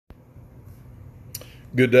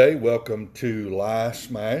Good day. Welcome to Lie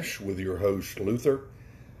Smash with your host, Luther.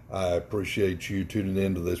 I appreciate you tuning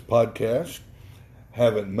into this podcast.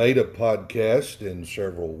 Haven't made a podcast in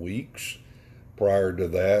several weeks. Prior to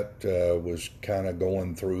that, was kind of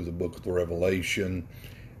going through the book of the Revelation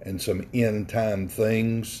and some end time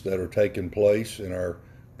things that are taking place in our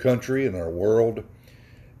country and our world.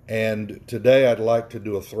 And today I'd like to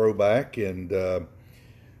do a throwback and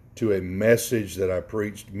to a message that I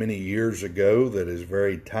preached many years ago that is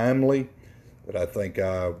very timely, that I think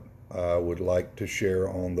I would like to share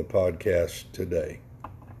on the podcast today.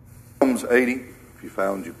 Psalms 80, if you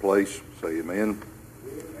found your place, say amen.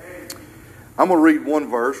 I'm going to read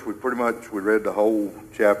one verse. We read the whole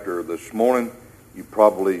chapter this morning. You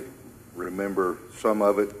probably remember some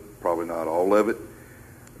of it, probably not all of it.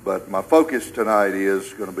 But my focus tonight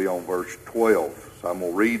is going to be on verse 12. So I'm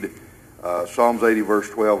going to read Psalms 80,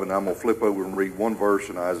 verse 12, and I'm going to flip over and read one verse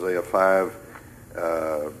in Isaiah 5,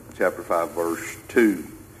 chapter 5, verse 2.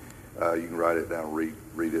 You can write it down and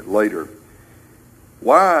read it later.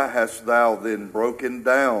 Why hast thou then broken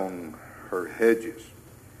down her hedges?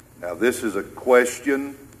 Now this is a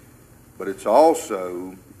question, but it's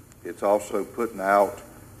also putting out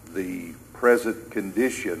the present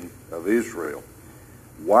condition of Israel.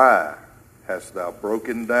 Why hast thou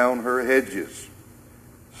broken down her hedges,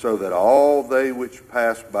 so that all they which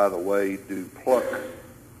pass by the way do pluck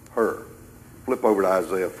her? Flip over to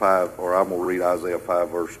Isaiah 5, or I'm going to read Isaiah 5,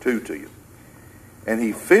 verse 2 to you. And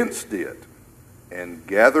he fenced it, and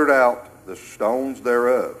gathered out the stones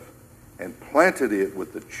thereof, and planted it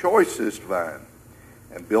with the choicest vine,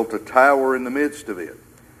 and built a tower in the midst of it.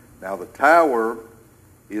 Now the tower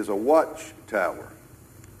is a watchtower.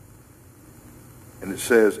 And it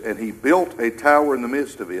says, and he built a tower in the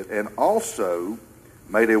midst of it, and also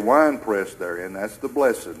made a winepress therein. That's the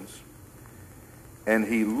blessings. And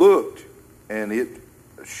he looked, and it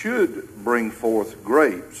should bring forth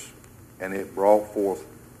grapes, and it brought forth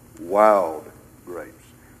wild grapes.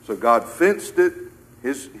 So God fenced it,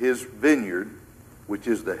 his vineyard, which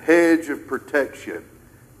is the hedge of protection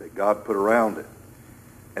that God put around it.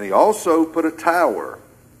 And he also put a tower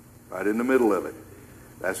right in the middle of it.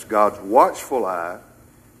 That's God's watchful eye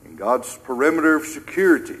and God's perimeter of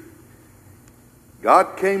security.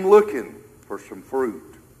 God came looking for some fruit.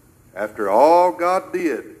 After all God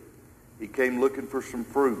did, he came looking for some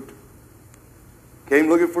fruit. Came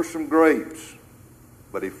looking for some grapes,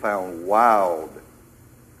 but he found wild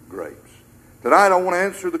grapes. Tonight I want to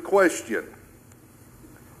answer the question,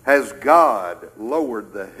 has God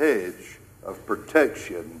lowered the hedge of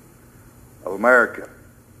protection of America?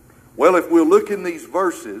 Well, if we'll look in these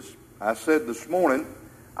verses, I said this morning,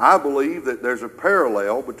 I believe that there's a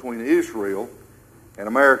parallel between Israel and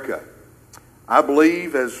America. I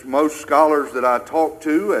believe, as most scholars that I talk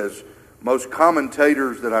to, as most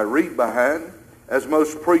commentators that I read behind, as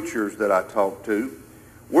most preachers that I talk to,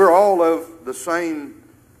 we're all of the same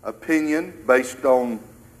opinion based on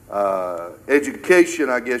education,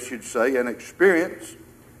 I guess you'd say, and experience,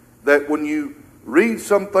 that when you read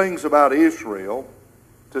some things about Israel,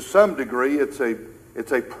 to some degree it's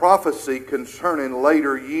a prophecy concerning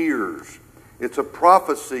later years. It's a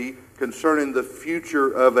prophecy concerning the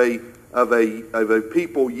future of a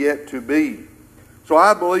people yet to be. So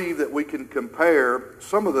I believe that we can compare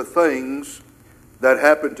some of the things that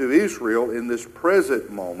happened to Israel in this present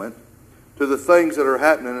moment to the things that are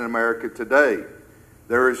happening in America today.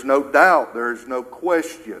 There is no doubt, there is no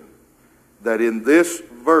question that in this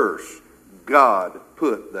verse, God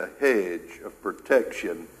put the hedge of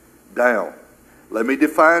protection down. Let me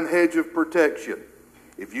define hedge of protection.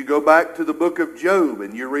 If you go back to the book of Job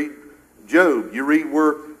and you read Job, you read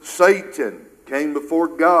where Satan came before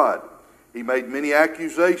God. He made many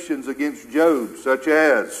accusations against Job, such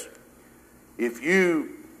as, if you,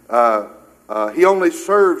 he only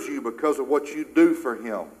serves you because of what you do for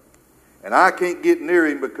him. And I can't get near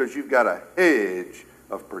him because you've got a hedge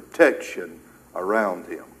of protection around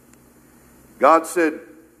him. God said,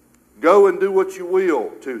 go and do what you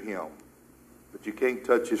will to him, but you can't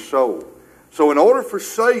touch his soul. So in order for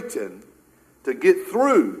Satan to get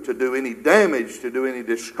through, to do any damage, to do any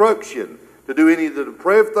destruction, to do any of the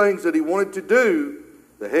depraved things that he wanted to do,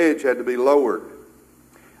 the hedge had to be lowered.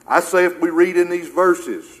 I say if we read in these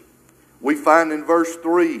verses, we find in verse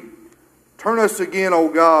 3, turn us again,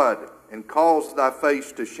 O God, and cause thy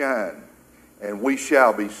face to shine, and we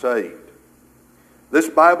shall be saved. This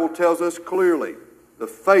Bible tells us clearly the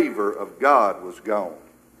favor of God was gone.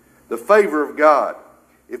 The favor of God.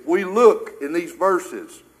 If we look in these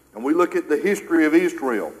verses and we look at the history of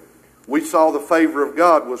Israel, we saw the favor of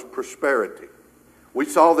God was prosperity. We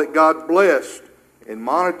saw that God blessed in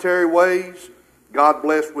monetary ways, God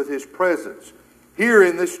blessed with His presence. Here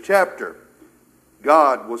in this chapter,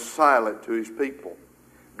 God was silent to His people.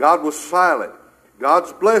 God was silent.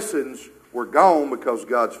 God's blessings were gone because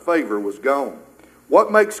God's favor was gone.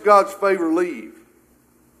 What makes God's favor leave?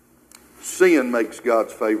 Sin makes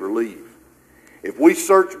God's favor leave. If we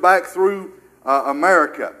search back through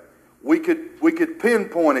America, we could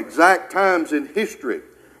pinpoint exact times in history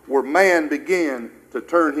where man began to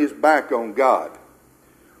turn his back on God.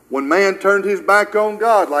 When man turned his back on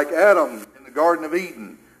God, like Adam in the Garden of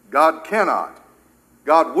Eden, God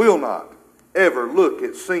will not ever look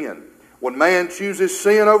at sin. When man chooses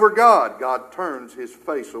sin over God, God turns His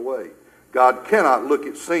face away. God cannot look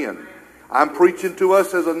at sin. I'm preaching to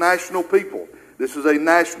us as a national people. This is a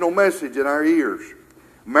national message in our ears.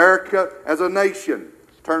 America as a nation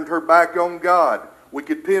turned her back on God. We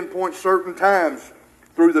could pinpoint certain times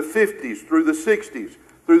through the 50s, through the 60s,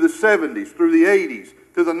 through the 70s, through the 80s,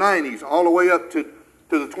 to the 90s, all the way up to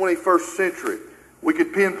the 21st century. We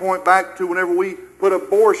could pinpoint back to whenever we put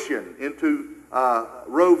abortion into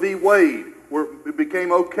Roe v. Wade, where it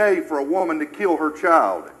became okay for a woman to kill her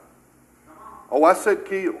child. Oh, I said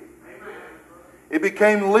kill. It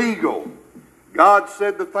became legal. God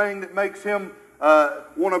said the thing that makes Him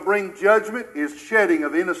want to bring judgment is shedding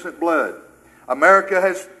of innocent blood. America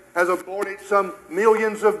has aborted some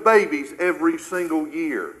millions of babies every single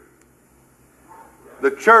year.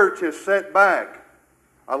 The church has sat back,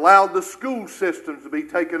 allowed the school systems to be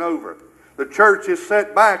taken over. The church has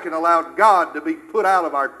sat back and allowed God to be put out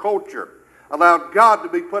of our culture, allowed God to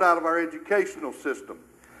be put out of our educational system.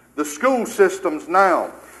 The school systems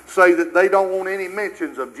now say that they don't want any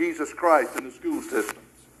mentions of Jesus Christ in the school systems.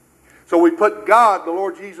 So we put God, the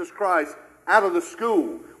Lord Jesus Christ, out of the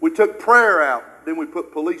school. We took prayer out, then we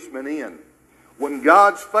put policemen in. When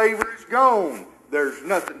God's favor is gone, there's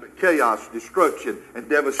nothing but chaos, destruction, and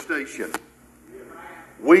devastation.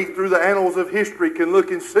 We, through the annals of history, can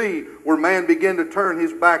look and see where man began to turn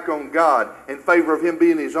his back on God in favor of Him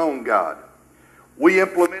being his own God. We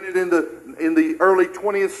implemented in the early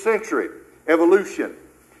 20th century evolution.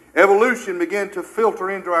 Evolution began to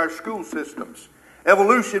filter into our school systems.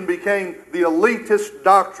 Evolution became the elitist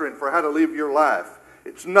doctrine for how to live your life.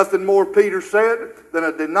 It's nothing more, Peter said, than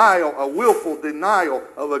a denial, a willful denial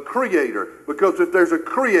of a creator. Because if there's a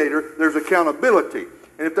creator, there's accountability.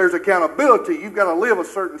 And if there's accountability, you've got to live a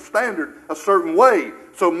certain standard, a certain way.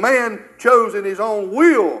 So man chose in his own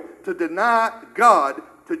will to deny God,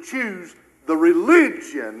 to choose the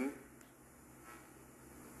religion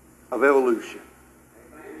of evolution.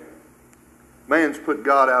 Man's put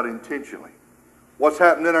God out intentionally. What's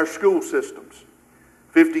happened in our school systems?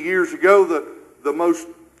 50 years ago, the most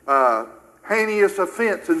heinous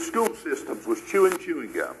offense in school systems was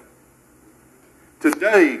chewing gum.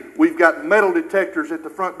 Today, we've got metal detectors at the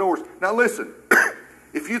front doors. Now listen,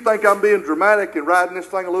 if you think I'm being dramatic and riding this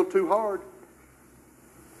thing a little too hard,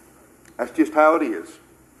 that's just how it is.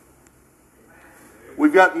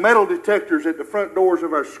 We've got metal detectors at the front doors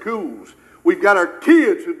of our schools. We've got our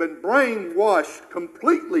kids who've been brainwashed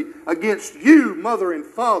completely against you, mother and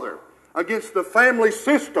father, against the family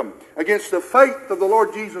system, against the faith of the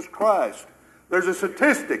Lord Jesus Christ. There's a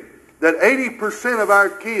statistic that 80% of our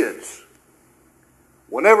kids,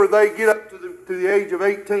 whenever they get up to the age of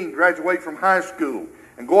 18, graduate from high school,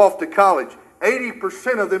 and go off to college,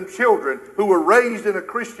 80% of them children who were raised in a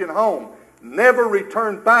Christian home never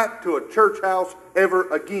return back to a church house ever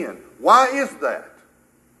again. Why is that?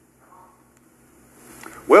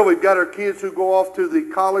 Well, we've got our kids who go off to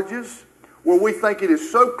the colleges where we think it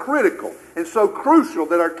is so critical and so crucial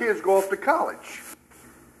that our kids go off to college.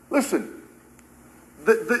 Listen,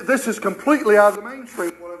 this is completely out of the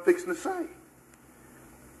mainstream what I'm fixing to say.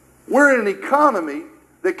 We're in an economy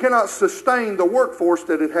that cannot sustain the workforce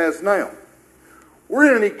that it has now.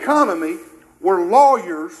 We're in an economy where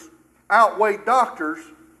lawyers outweigh doctors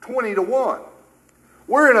 20-1.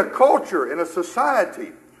 We're in a culture, in a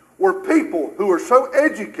society, where people who are so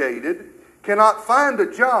educated cannot find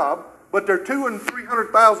a job, but they're $200,000 and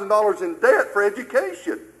 $300,000 in debt for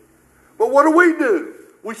education. But what do?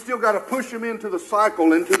 We still got to push them into the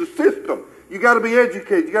cycle, into the system. You got to be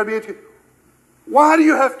educated. You got to be educated. Why do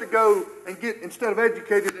you have to go and get, instead of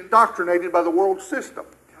educated, indoctrinated by the world system?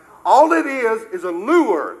 All it is a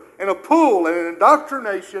lure and a pull and an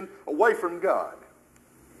indoctrination away from God.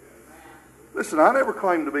 Listen, I never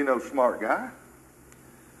claimed to be no smart guy.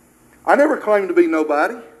 I never claimed to be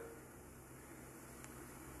nobody.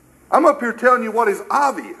 I'm up here telling you what is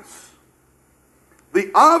obvious.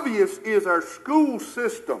 The obvious is our school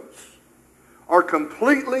systems are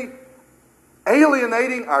completely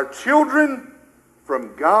alienating our children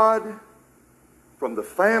from God, from the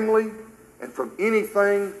family, and from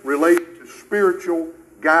anything related to spiritual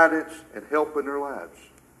guidance and help in their lives.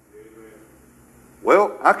 Amen.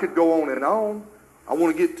 Well, I could go on and on. I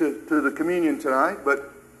want to get to the communion tonight,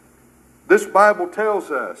 but this Bible tells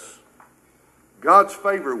us God's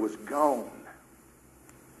favor was gone.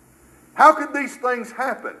 How could these things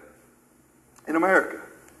happen in America?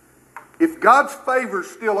 If God's favor is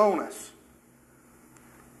still on us,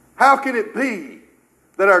 how can it be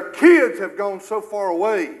that our kids have gone so far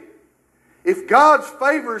away? If God's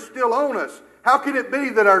favor is still on us, how can it be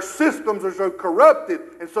that our systems are so corrupted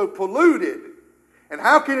and so polluted? And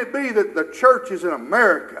how can it be that the churches in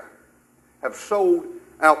America have sold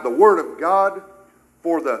out the Word of God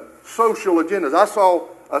for the social agendas? I saw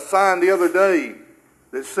a sign the other day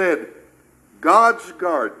that said, God's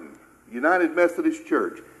Garden, United Methodist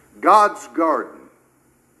Church, God's Garden.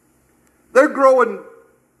 They're growing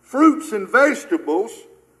fruits and vegetables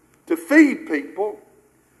to feed people,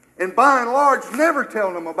 and by and large never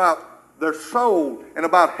telling them about their soul and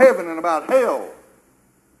about heaven and about hell.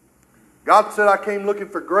 God said, I came looking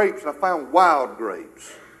for grapes and I found wild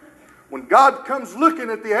grapes. When God comes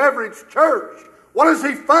looking at the average church, what does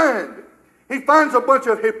He find? He finds a bunch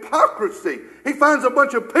of hypocrisy. He finds a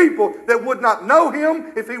bunch of people that would not know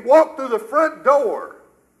Him if He walked through the front door.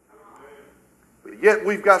 But yet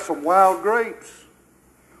we've got some wild grapes.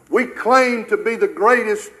 We claim to be the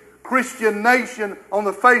greatest Christian nation on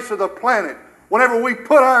the face of the planet. Whenever we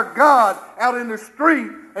put our God out in the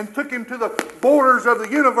street and took Him to the borders of the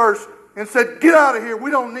universe and said, get out of here,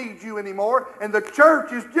 we don't need you anymore. And the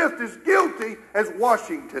church is just as guilty as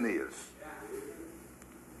Washington is.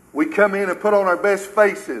 We come in and put on our best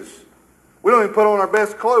faces. We don't even put on our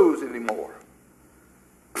best clothes anymore.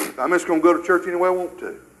 I'm just going to go to church any way I want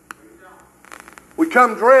to. We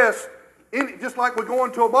come dressed just like we're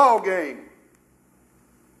going to a ball game.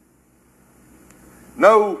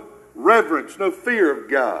 No reverence, no fear of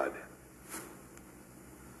God.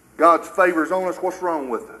 God's favor is on us. What's wrong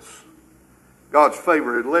with us? God's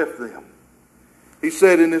favor had left them. He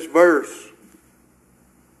said in this verse,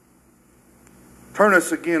 turn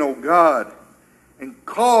us again, O God, and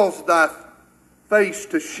cause thy face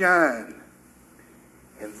to shine,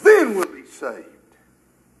 and then we'll be saved.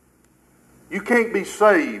 You can't be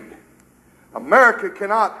saved. America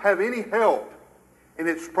cannot have any help in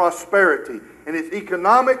its prosperity, in its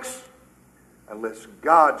economics, unless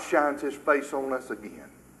God shines His face on us again.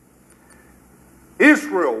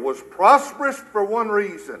 Israel was prosperous for one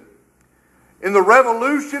reason. In the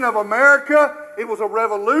revolution of America, it was a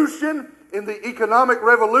revolution. In the economic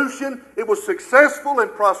revolution, it was successful in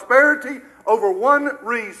prosperity over one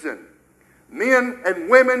reason. Men and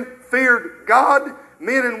women feared God.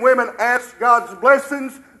 Men and women asked God's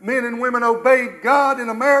blessings. Men and women obeyed God in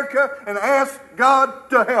America and asked God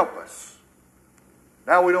to help us.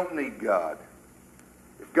 Now we don't need God.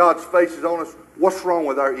 If God's face is on us, what's wrong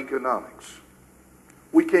with our economics?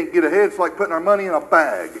 We can't get ahead. It's like putting our money in a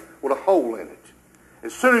bag with a hole in it.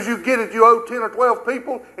 As soon as you get it, you owe 10 or 12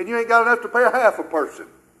 people, and you ain't got enough to pay a half a person.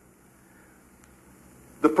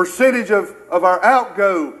 The percentage of our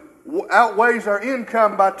outgo outweighs our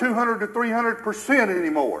income by 200 to 300%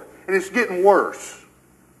 anymore. And it's getting worse.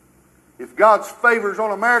 If God's favor is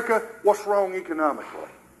on America, what's wrong economically?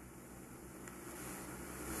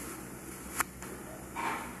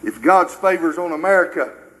 If God's favor is on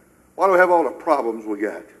America, why do we have all the problems we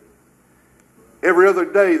got? Every other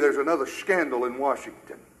day there's another scandal in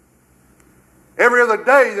Washington. Every other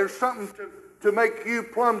day there's something to make you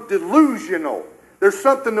plumb delusional. There's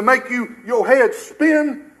something to make your head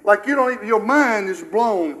spin like your mind is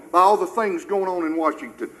blown by all the things going on in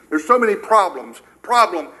Washington. There's so many problems,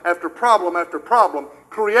 problem after problem after problem,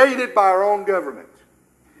 created by our own government.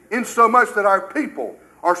 Insomuch that our people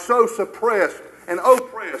are so suppressed and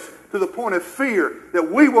oppressed to the point of fear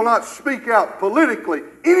that we will not speak out politically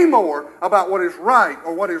anymore about what is right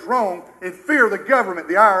or what is wrong, in fear of the government,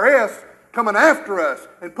 the IRS, coming after us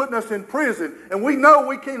and putting us in prison. And we know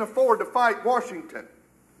we can't afford to fight Washington.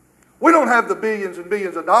 We don't have the billions and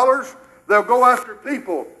billions of dollars. They'll go after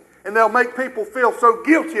people, and they'll make people feel so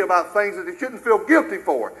guilty about things that they shouldn't feel guilty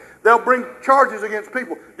for. They'll bring charges against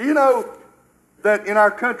people. Do you know that in our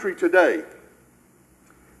country today,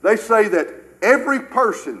 they say that every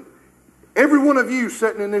person, every one of you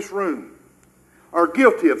sitting in this room, are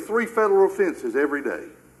guilty of 3 federal offenses every day.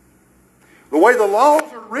 The way the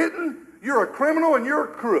laws are written, you're a criminal and you're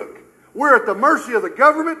a crook. We're at the mercy of the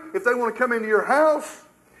government. If they want to come into your house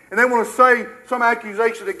and they want to say some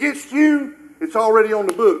accusation against you, it's already on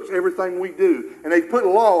the books, everything we do. And they put a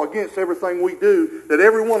law against everything we do that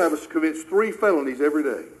every one of us commits 3 felonies every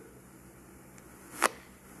day.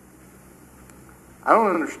 I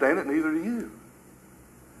don't understand it, neither do you.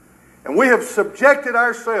 And we have subjected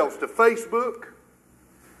ourselves to Facebook.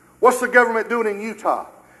 What's the government doing in Utah?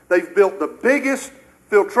 They've built the biggest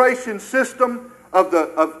filtration system of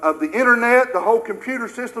the internet, the whole computer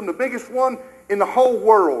system. The biggest one in the whole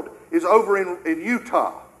world is over in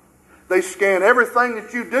Utah. They scan everything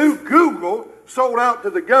that you do. Google sold out to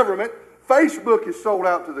the government. Facebook is sold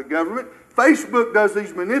out to the government. Facebook does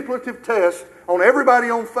these manipulative tests on everybody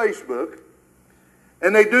on Facebook.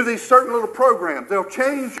 And they do these certain little programs. They'll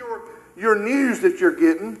change your news that you're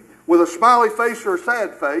getting with a smiley face or a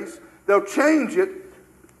sad face. They'll change it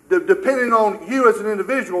depending on you as an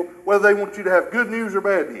individual, whether they want you to have good news or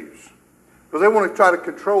bad news. Because they want to try to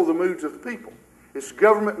control the moods of the people. It's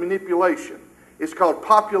government manipulation. It's called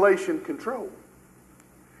population control.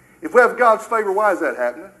 If we have God's favor, why is that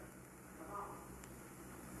happening?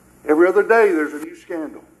 Every other day there's a new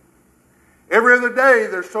scandal. Every other day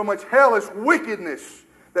there's so much hellish wickedness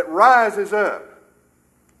that rises up.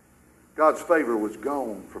 God's favor was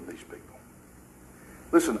gone from these people.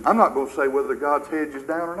 Listen, I'm not going to say whether God's hedge is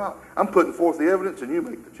down or not. I'm putting forth the evidence and you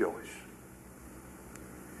make the choice.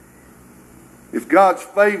 If God's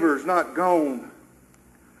favor is not gone,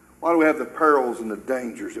 why do we have the perils and the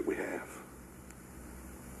dangers that we have?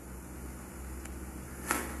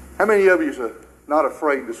 How many of you are not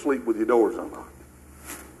afraid to sleep with your doors unlocked?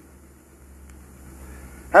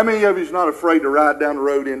 How many of you is not afraid to ride down the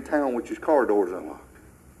road in town with your car doors unlocked?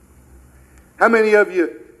 How many of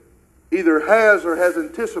you either has or has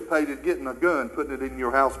anticipated getting a gun, putting it in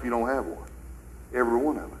your house if you don't have one? Every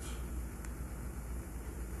one of us.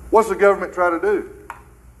 What's the government try to do?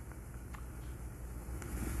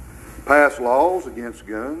 Pass laws against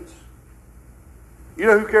guns. You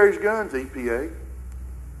know who carries guns? EPA.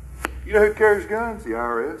 You know who carries guns? The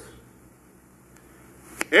IRS.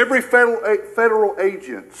 Every federal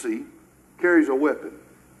agency carries a weapon.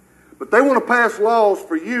 But they want to pass laws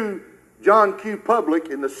for you, John Q. Public,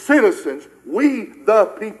 and the citizens, we the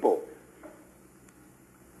people,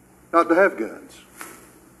 not to have guns.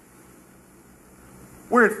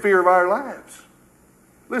 We're in fear of our lives.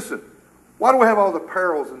 Listen, why do we have all the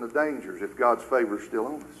perils and the dangers if God's favor is still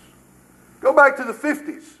on us? Go back to the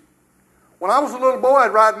 50s. When I was a little boy,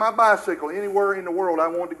 I'd ride my bicycle anywhere in the world I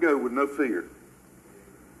wanted to go with no fear.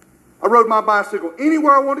 I rode my bicycle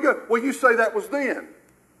anywhere I wanted to go. Well, you say that was then.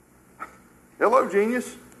 Hello,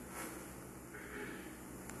 genius.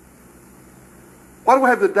 Why do we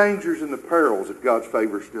have the dangers and the perils if God's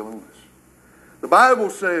favor is still on us? The Bible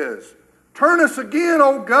says, "Turn us again,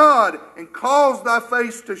 O God, and cause thy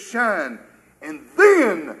face to shine, and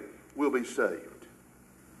then we'll be saved."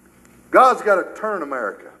 God's got to turn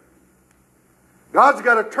America. God's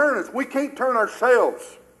got to turn us. We can't turn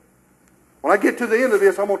ourselves. When I get to the end of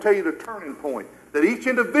this, I'm going to tell you the turning point that each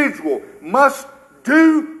individual must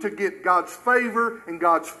do to get God's favor and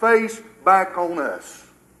God's face back on us.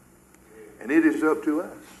 And it is up to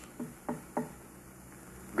us.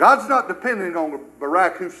 God's not depending on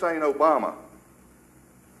Barack Hussein Obama.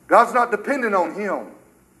 God's not dependent on him.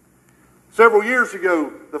 Several years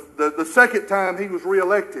ago, the second time he was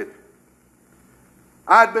reelected,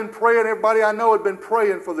 I'd been praying, everybody I know had been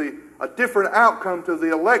praying for a different outcome to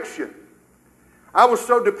the election. I was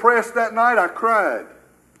so depressed that night, I cried.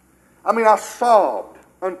 I mean, I sobbed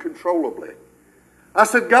uncontrollably. I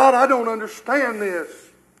said, God, I don't understand this.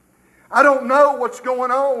 I don't know what's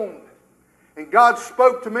going on. And God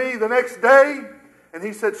spoke to me the next day, and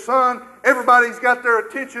He said, son, everybody's got their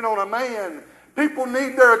attention on a man. People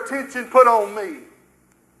need their attention put on me.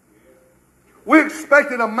 We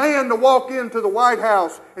expected a man to walk into the White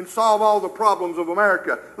House and solve all the problems of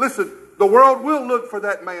America. Listen, the world will look for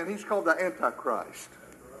that man. He's called the Antichrist.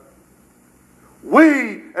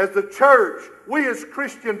 We, as the church, we as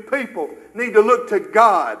Christian people, need to look to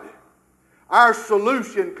God. Our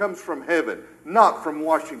solution comes from heaven, not from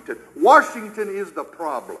Washington. Washington is the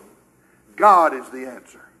problem. God is the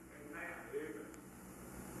answer.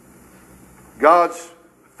 God's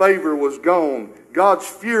favor was gone. God's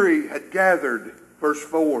fury had gathered. Verse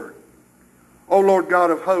 4. O Lord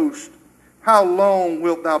God of hosts, how long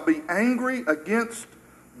wilt thou be angry against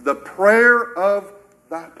the prayer of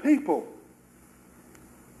thy people?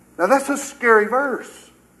 Now that's a scary verse.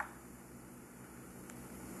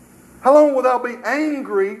 How long wilt thou be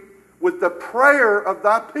angry with the prayer of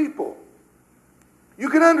thy people? You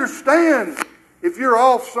can understand if you're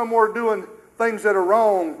off somewhere doing things that are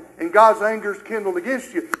wrong and God's anger is kindled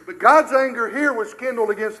against you. But God's anger here was kindled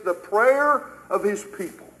against the prayer of His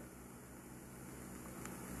people.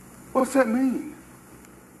 What's that mean?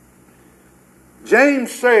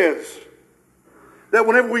 James says that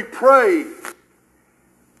whenever we pray,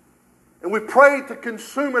 and we pray to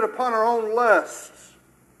consume it upon our own lusts.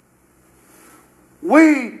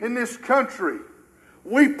 We in this country,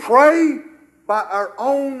 we pray by our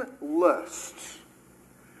own lusts.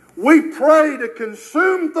 We pray to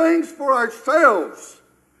consume things for ourselves.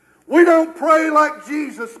 We don't pray like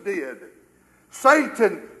Jesus did.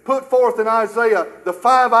 Satan put forth in Isaiah the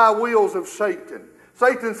 5 I wills of Satan.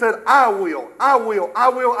 Satan said, I will, I will, I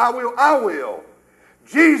will, I will, I will.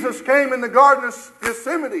 Jesus came in the Garden of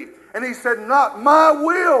Gethsemane and he said, not my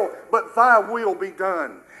will, but thy will be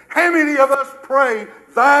done. How many of us pray,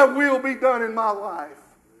 thy will be done in my life?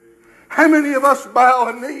 How many of us bow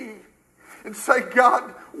a knee and say,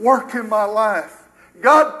 God, work in my life.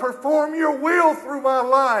 God, perform your will through my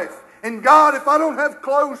life. And God, if I don't have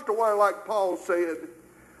clothes to wear like Paul said,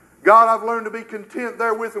 God, I've learned to be content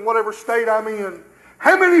therewith in whatever state I'm in.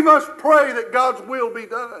 How many of us pray that God's will be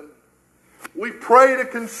done? We pray to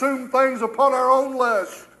consume things upon our own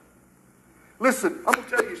lust. Listen, I'm going to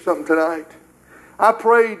tell you something tonight. I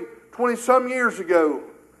prayed 20-some years ago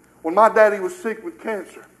when my daddy was sick with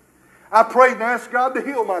cancer. I prayed and asked God to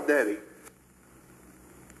heal my daddy.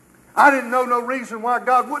 I didn't know no reason why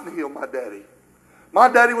God wouldn't heal my daddy. My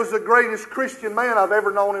daddy was the greatest Christian man I've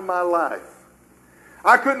ever known in my life.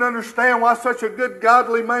 I couldn't understand why such a good,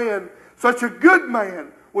 godly man, such a good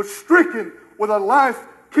man, was stricken with a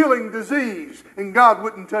life-killing disease and God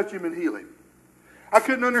wouldn't touch him and heal him. I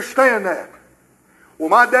couldn't understand that. Well,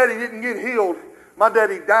 my daddy didn't get healed. My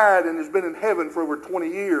daddy died and has been in heaven for over 20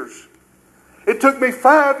 years. It took me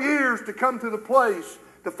 5 years to come to the place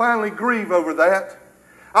to finally grieve over that.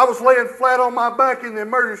 I was laying flat on my back in the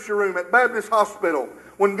emergency room at Baptist Hospital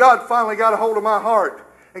when God finally got a hold of my heart.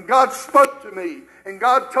 And God spoke to me and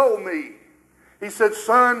God told me, He said,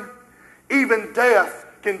 son, even death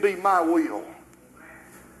can be my will.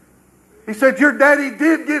 He said, your daddy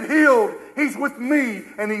did get healed. He's with me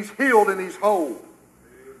and he's healed and he's whole.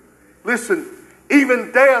 Listen,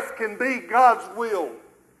 even death can be God's will.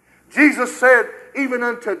 Jesus said, even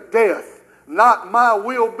unto death, not my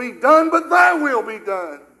will be done, but thy will be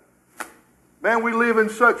done. Man, we live in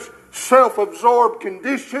such self-absorbed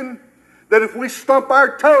condition that if we stump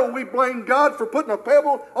our toe, we blame God for putting a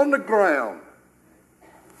pebble on the ground.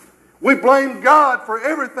 We blame God for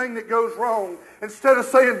everything that goes wrong instead of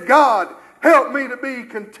saying, God, help me to be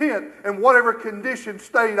content in whatever condition,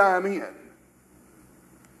 state I'm in.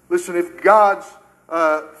 Listen, if God's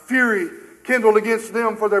fury kindled against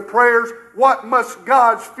them for their prayers, what must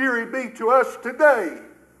God's fury be to us today?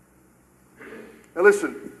 Now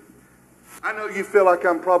listen, I know you feel like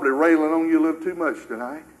I'm probably railing on you a little too much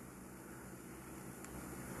tonight.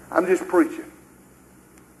 I'm just preaching.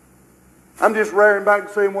 I'm just raring back and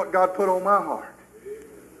saying what God put on my heart.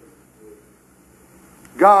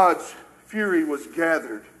 God's fury was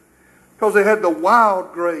gathered because they had the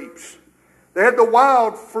wild grapes. They had the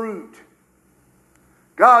wild fruit.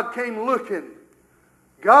 God came looking.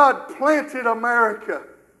 God planted America.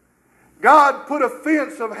 God put a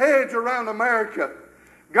fence of hedge around America.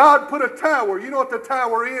 God put a tower. You know what the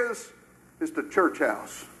tower is? It's the church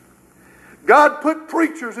house. God put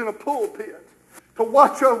preachers in a pulpit to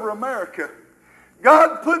watch over America.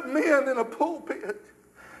 God put men in a pulpit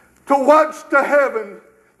to watch to heaven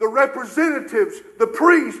the representatives, the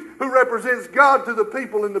priest who represents God to the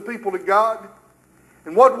people and the people to God.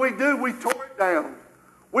 And what we do, we tore it down.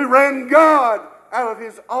 We ran God out of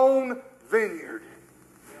His own vineyard.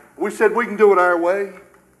 We said we can do it our way.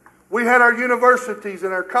 We had our universities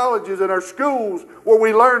and our colleges and our schools where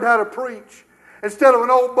we learned how to preach. Instead of an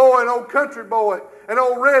old boy, an old country boy, an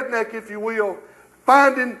old redneck, if you will,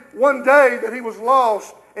 finding one day that he was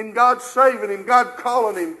lost and God saving him, God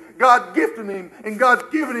calling him, God gifting him, and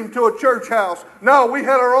God giving him to a church house. No, we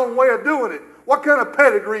had our own way of doing it. What kind of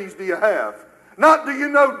pedigrees do you have? Not do you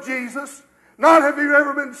know Jesus? Not have you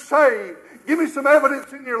ever been saved? Give me some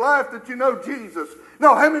evidence in your life that you know Jesus.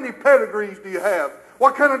 No, how many pedigrees do you have?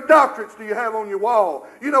 What kind of doctorates do you have on your wall?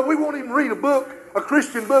 You know, we won't even read a book, a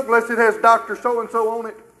Christian book, unless it has Dr. So-and-so on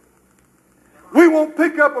it. We won't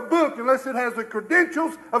pick up a book unless it has the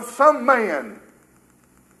credentials of some man.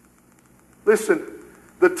 Listen,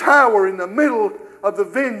 the tower in the middle of the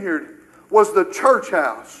vineyard was the church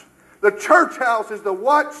house. The church house is the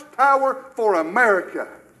watchtower for America.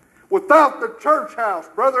 Without the church house,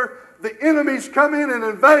 brother, the enemies come in and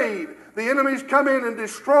invade. The enemies come in and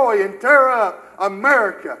destroy and tear up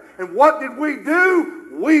America. And what did we do?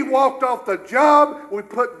 We walked off the job. We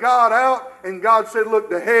put God out. And God said, look,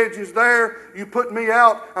 the hedge is there. You put me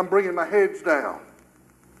out. I'm bringing my hedge down.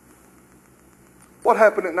 What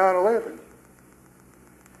happened at 9/11?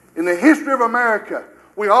 In the history of America,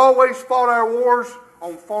 we always fought our wars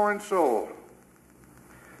on foreign soil.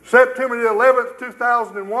 September the 11th,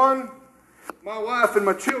 2001, my wife and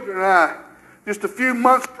my children and I, just a few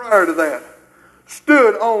months prior to that,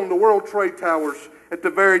 stood on the World Trade Towers at the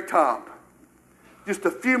very top. Just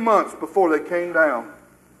a few months before they came down.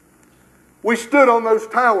 We stood on those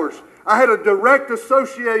towers. I had a direct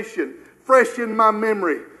association, fresh in my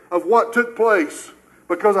memory, of what took place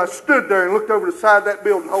because I stood there and looked over the side of that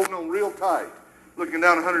building holding on real tight, looking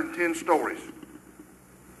down 110 stories.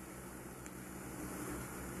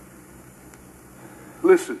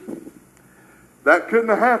 Listen, that couldn't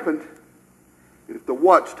have happened if the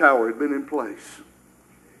watchtower had been in place.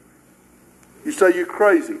 You say you're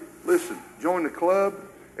crazy. Listen, join the club.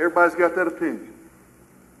 Everybody's got that opinion.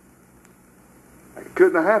 It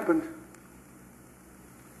couldn't have happened.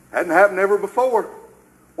 Hadn't happened ever before.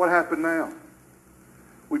 What happened now?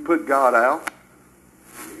 We put God out.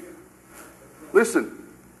 Listen,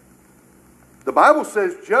 the Bible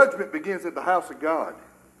says judgment begins at the house of God.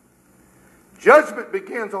 Judgment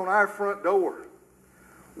begins on our front door.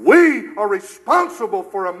 We are responsible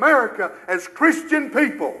for America as Christian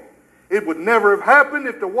people. It would never have happened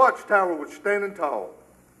if the watchtower was standing tall.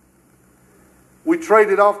 We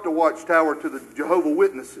traded off the watchtower to the Jehovah's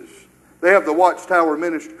Witnesses. They have the watchtower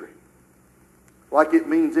ministry. Like it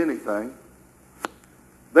means anything.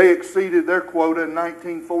 They exceeded their quota in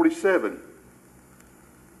 1947.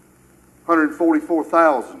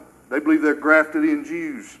 144,000. They believe they're grafted in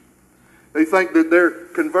Jews. They think that they're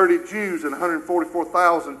converted Jews and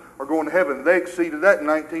 144,000 are going to heaven. They exceeded that in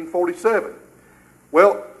 1947.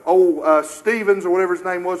 Well, Stevens, or whatever his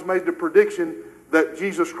name was, made the prediction that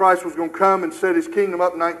Jesus Christ was going to come and set his kingdom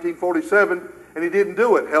up in 1947, and he didn't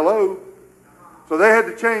do it. Hello? So they had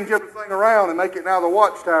to change everything around and make it now the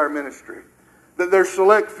watchtower ministry. That there's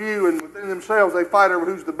select few, and within themselves they fight over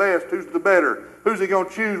who's the best, who's the better, who's he going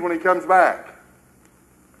to choose when he comes back.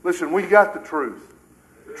 Listen, we got the truth.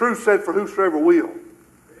 The truth said, for whosoever will.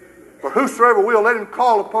 For whosoever will, let him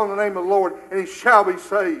call upon the name of the Lord, and he shall be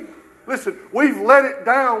saved. Listen, we've let it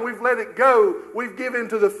down. We've let it go. We've given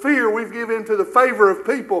to the fear. We've given to the favor of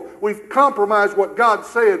people. We've compromised what God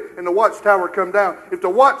said, and the watchtower come down. If the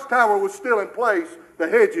watchtower was still in place, the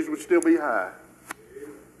hedges would still be high.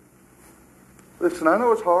 Listen, I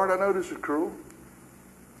know it's hard. I know this is cruel.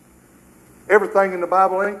 Everything in the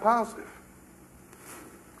Bible ain't positive.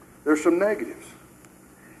 There's some negatives.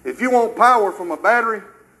 If you want power from a battery,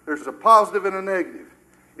 there's a positive and a negative.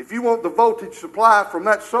 If you want the voltage supply from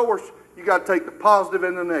that source, you got to take the positive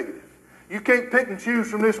and the negative. You can't pick and choose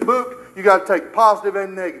from this book. You got to take positive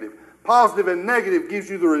and negative. Positive and negative gives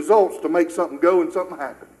you the results to make something go and something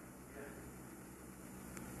happen.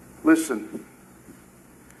 Listen,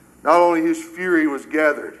 not only his fury was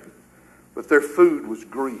gathered, but their food was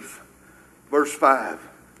grief. Verse 5.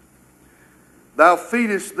 Thou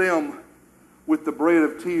feedest them with the bread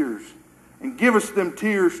of tears, and givest them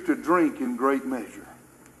tears to drink in great measure.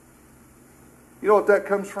 You know what that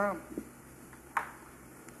comes from?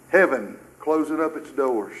 Heaven closing up its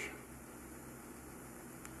doors.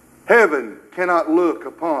 Heaven cannot look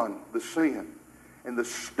upon the sin and the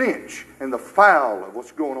stench and the foul of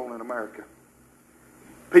what's going on in America.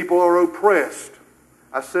 People are oppressed.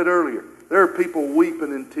 I said earlier, there are people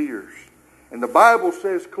weeping in tears. And the Bible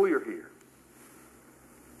says clear here,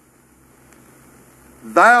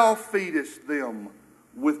 thou feedest them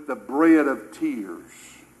with the bread of tears,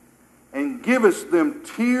 and givest them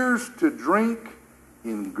tears to drink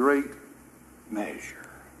in great measure.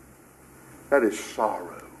 That is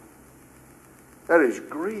sorrow. That is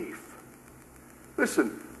grief.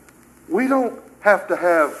 Listen, we don't have to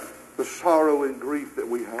have the sorrow and grief that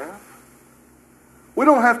we have. We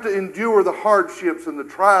don't have to endure the hardships and the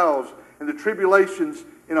trials and the tribulations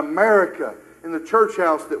in America, in the church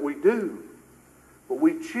house that we do. But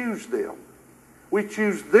we choose them. We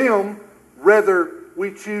choose them rather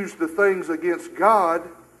we choose the things against God,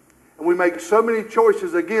 and we make so many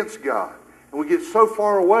choices against God, and we get so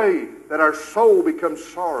far away that our soul becomes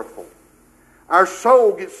sorrowful. Our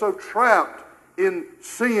soul gets so trapped in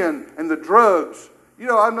sin and the drugs. You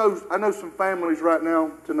know, I know some families right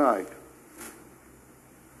now tonight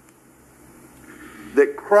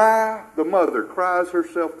that cry, the mother cries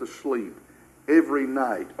herself to sleep every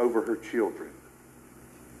night over her children.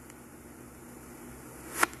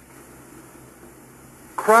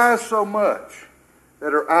 Cries so much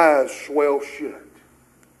that her eyes swell shut.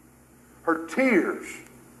 Her tears.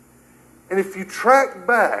 And if you track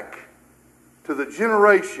back to the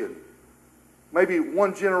generation, maybe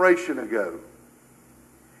one generation ago,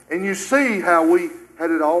 and you see how we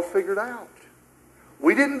had it all figured out.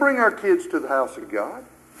 We didn't bring our kids to the house of God.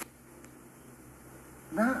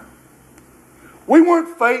 No. We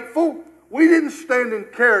weren't faithful. We didn't stand in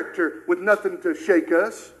character with nothing to shake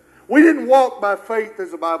us. We didn't walk by faith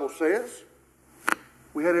as the Bible says.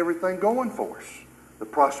 We had everything going for us. The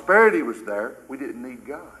prosperity was there. We didn't need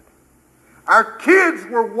God. Our kids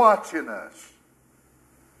were watching us.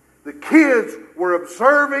 The kids were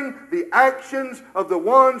observing the actions of the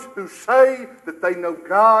ones who say that they know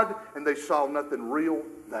God and they saw nothing real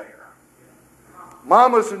there.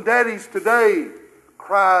 Mamas and daddies today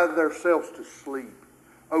cry themselves to sleep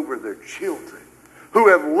over their children who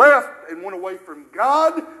have left and went away from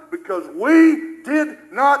God because we did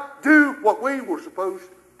not do what we were supposed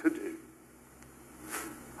to do.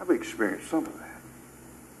 I've experienced some of that.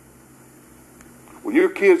 When your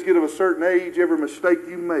kids get of a certain age, every mistake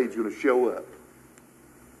you made is going to show up.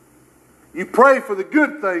 You pray for the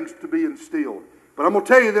good things to be instilled. But I'm going to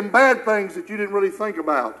tell you, them bad things that you didn't really think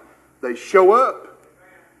about, they show up.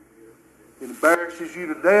 It embarrasses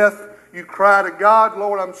you to death. You cry to God,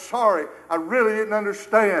 Lord, I'm sorry. I really didn't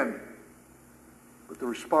understand. But the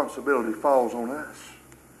responsibility falls on us.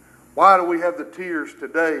 Why do we have the tears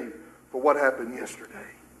today for what happened yesterday?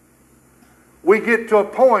 We get to a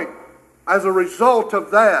point as a result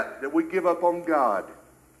of that we give up on God.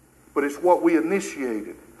 But it's what we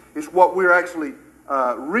initiated. It's what we're actually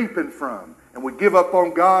reaping from. And we give up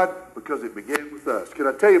on God because it began with us. Can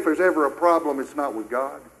I tell you, if there's ever a problem, it's not with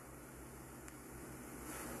God.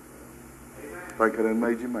 I think I done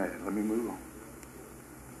made you mad. Let me move on.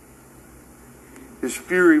 His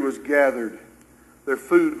fury was gathered. Their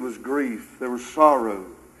food was grief. There was sorrow.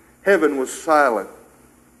 Heaven was silent.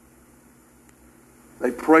 They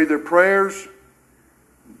prayed their prayers.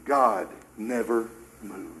 God never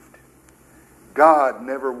moved. God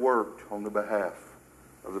never worked on the behalf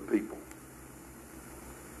of the people.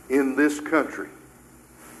 In this country,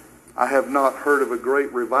 I have not heard of a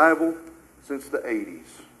great revival since the 80s.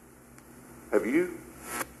 Have you?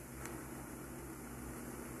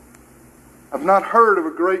 I've not heard of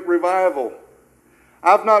a great revival.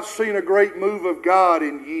 I've not seen a great move of God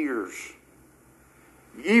in years.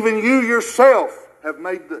 Even you yourself have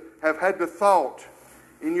had the thought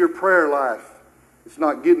in your prayer life, it's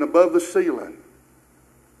not getting above the ceiling.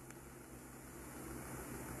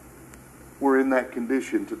 We're in that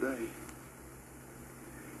condition today.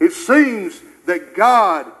 It seems that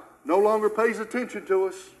God no longer pays attention to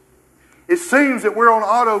us. It seems that we're on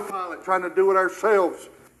autopilot trying to do it ourselves.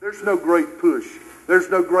 There's no great push. There's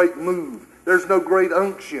no great move. There's no great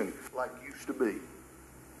unction like used to be.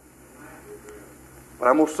 But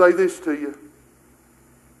I'm going to say this to you.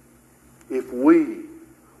 If we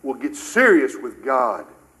will get serious with God,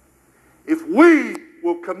 if we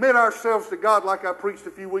will commit ourselves to God like I preached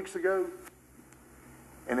a few weeks ago,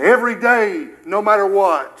 and every day, no matter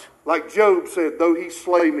what, like Job said, though he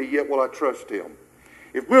slay me, yet will I trust him.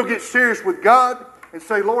 If we'll get serious with God and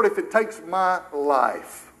say, Lord, if it takes my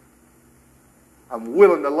life, I'm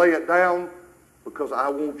willing to lay it down because I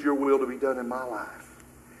want your will to be done in my life.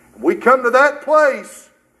 And we come to that place,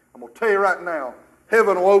 I'm going to tell you right now,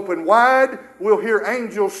 heaven will open wide. We'll hear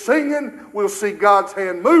angels singing. We'll see God's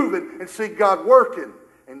hand moving and see God working.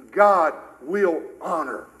 And God will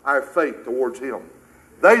honor our faith towards him.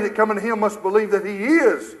 They that come unto him must believe that he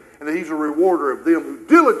is, and that he's a rewarder of them who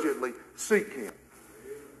diligently seek him.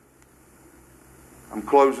 I'm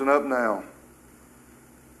closing up now.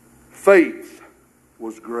 Faith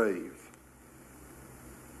was grave.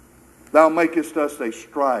 Thou makest us a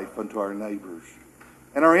strife unto our neighbors,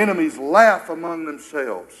 and our enemies laugh among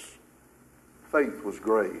themselves. Faith was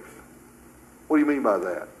grave. What do you mean by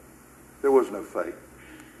that? There was no faith.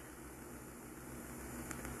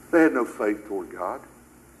 They had no faith toward God.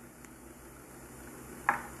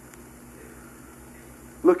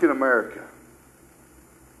 Look in America.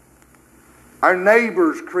 Our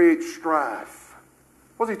neighbors create strife.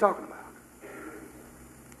 What's he talking about?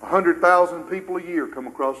 100,000 people a year come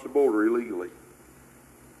across the border illegally.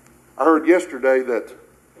 I heard yesterday that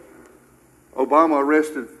Obama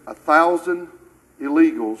arrested 1,000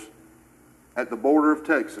 illegals at the border of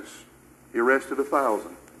Texas. He arrested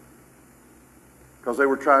 1,000 because they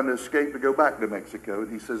were trying to escape to go back to Mexico.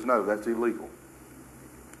 And he says, no, that's illegal.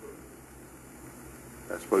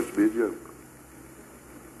 That's supposed to be a joke.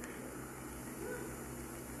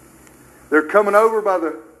 They're coming over by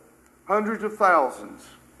the hundreds of thousands.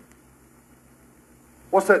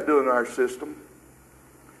 What's that doing to our system?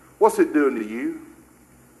 What's it doing to you?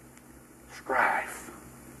 Strife.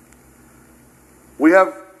 We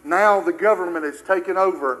have now the government has taken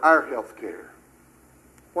over our health care.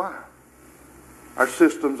 Why? Our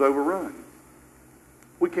system's overrun.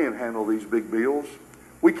 We can't handle these big bills.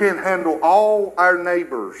 We can't handle all our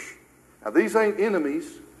neighbors. Now these ain't enemies.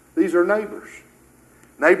 These are neighbors.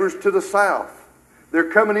 Neighbors to the south,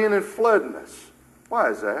 they're coming in and flooding us.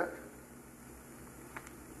 Why is that?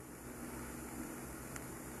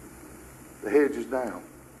 The hedge is down.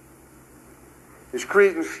 It's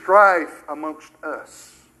creating strife amongst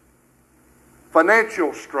us.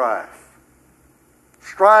 Financial strife.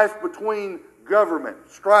 Strife between government.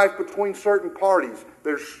 Strife between certain parties.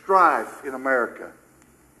 There's strife in America.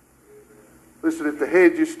 Listen, if the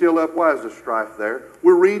hedge is still up, why is the strife there?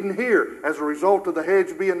 We're reading here. As a result of the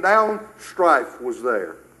hedge being down, strife was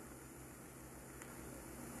there.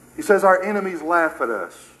 He says our enemies laugh at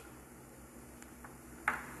us.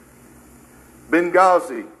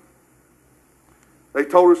 Benghazi. They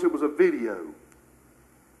told us it was a video.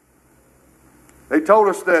 They told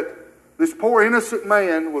us that this poor innocent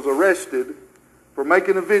man was arrested for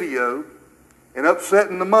making a video and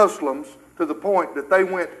upsetting the Muslims to the point that they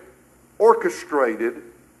went orchestrated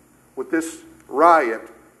with this riot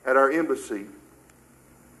at our embassy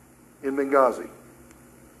in Benghazi.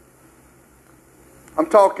 I'm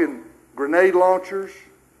talking grenade launchers.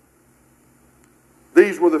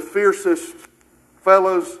 These were the fiercest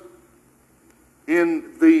fellows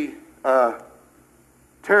in the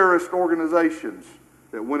terrorist organizations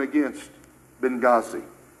that went against Benghazi.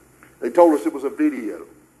 They told us it was a video.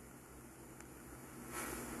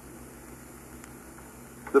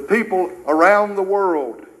 The people around the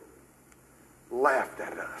world laughed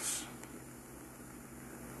at us.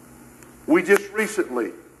 We just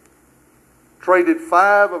recently traded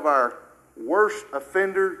 5 of our worst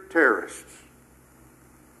offender terrorists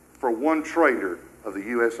for one traitor of the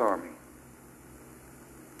U.S. Army.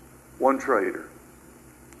 One traitor.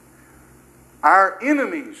 Our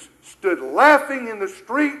enemies stood laughing in the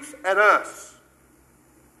streets at us.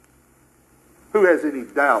 Who has any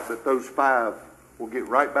doubt that those 5 will get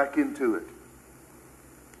right back into it?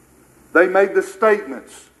 They made the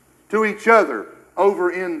statements to each other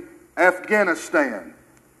over in Afghanistan.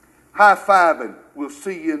 High-fiving, we'll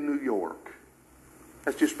see you in New York.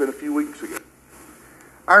 That's just been a few weeks ago.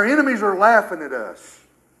 Our enemies are laughing at us.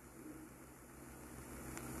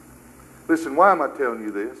 Listen, why am I telling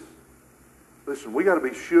you this? Listen, we got to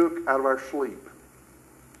be shook out of our sleep.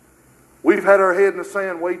 We've had our head in the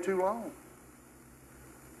sand way too long.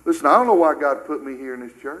 Listen, I don't know why God put me here in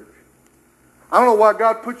this church. I don't know why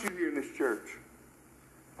God put you here in this church.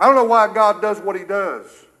 I don't know why God does what He does.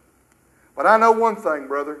 But I know one thing,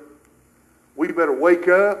 brother. We better wake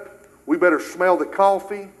up. We better smell the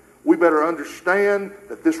coffee. We better understand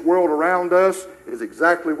that this world around us is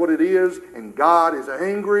exactly what it is, and God is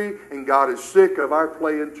angry, and God is sick of our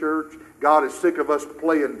playing church. God is sick of us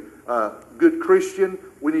playing good Christian.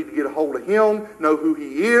 We need to get a hold of Him, know who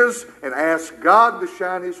He is, and ask God to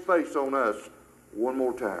shine His face on us one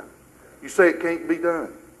more time. You say it can't be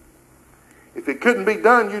done. If it couldn't be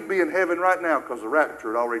done, you'd be in heaven right now because the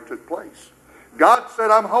rapture had already took place. God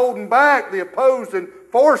said, I'm holding back the opposing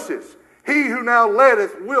forces. He who now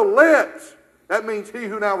letteth will let. That means he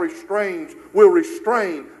who now restrains will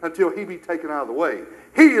restrain until He be taken out of the way.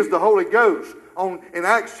 He is the Holy Ghost. In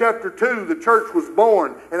Acts chapter 2, the church was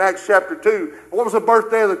born in Acts chapter 2. What was the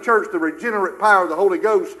birthday of the church? The regenerate power of the Holy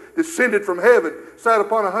Ghost descended from heaven, sat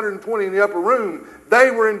upon 120 in the upper room.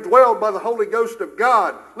 They were indwelled by the Holy Ghost of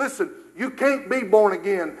God. Listen, you can't be born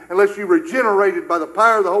again unless you're regenerated by the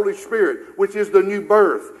power of the Holy Spirit, which is the new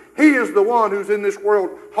birth. He is the one who's in this world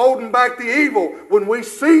holding back the evil. When we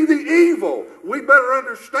see the evil, we better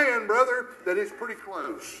understand, brother, that it's pretty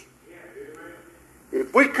close.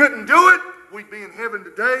 If we couldn't do it, we'd be in heaven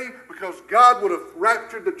today because God would have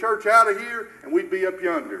raptured the church out of here and we'd be up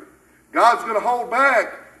yonder. God's going to hold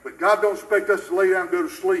back, but God don't expect us to lay down and go to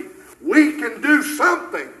sleep. We can do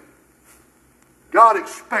something. God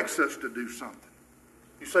expects us to do something.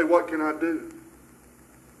 You say, what can I do?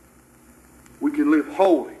 We can live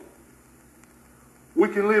holy. We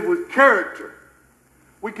can live with character.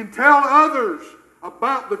 We can tell others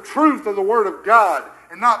about the truth of the Word of God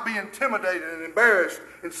and not be intimidated and embarrassed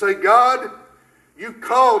and say, God, you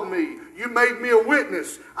called me. You made me a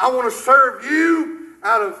witness. I want to serve you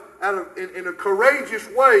in a courageous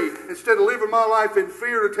way instead of living my life in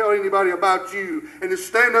fear to tell anybody about you and to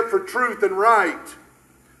stand up for truth and right.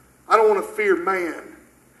 I don't want to fear man,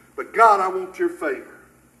 but God, I want your favor.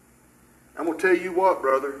 I'm going to tell you what,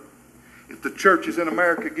 brother. If the churches in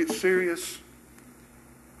America get serious,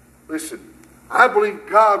 listen, I believe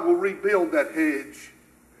God will rebuild that hedge.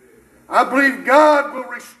 I believe God will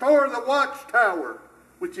restore the watchtower,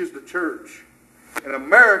 which is the church. And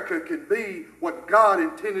America can be what God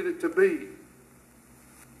intended it to be.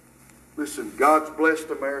 Listen, God's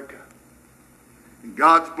blessed America. And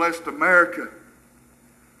God's blessed America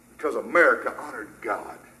because America honored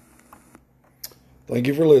God. Thank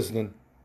you for listening.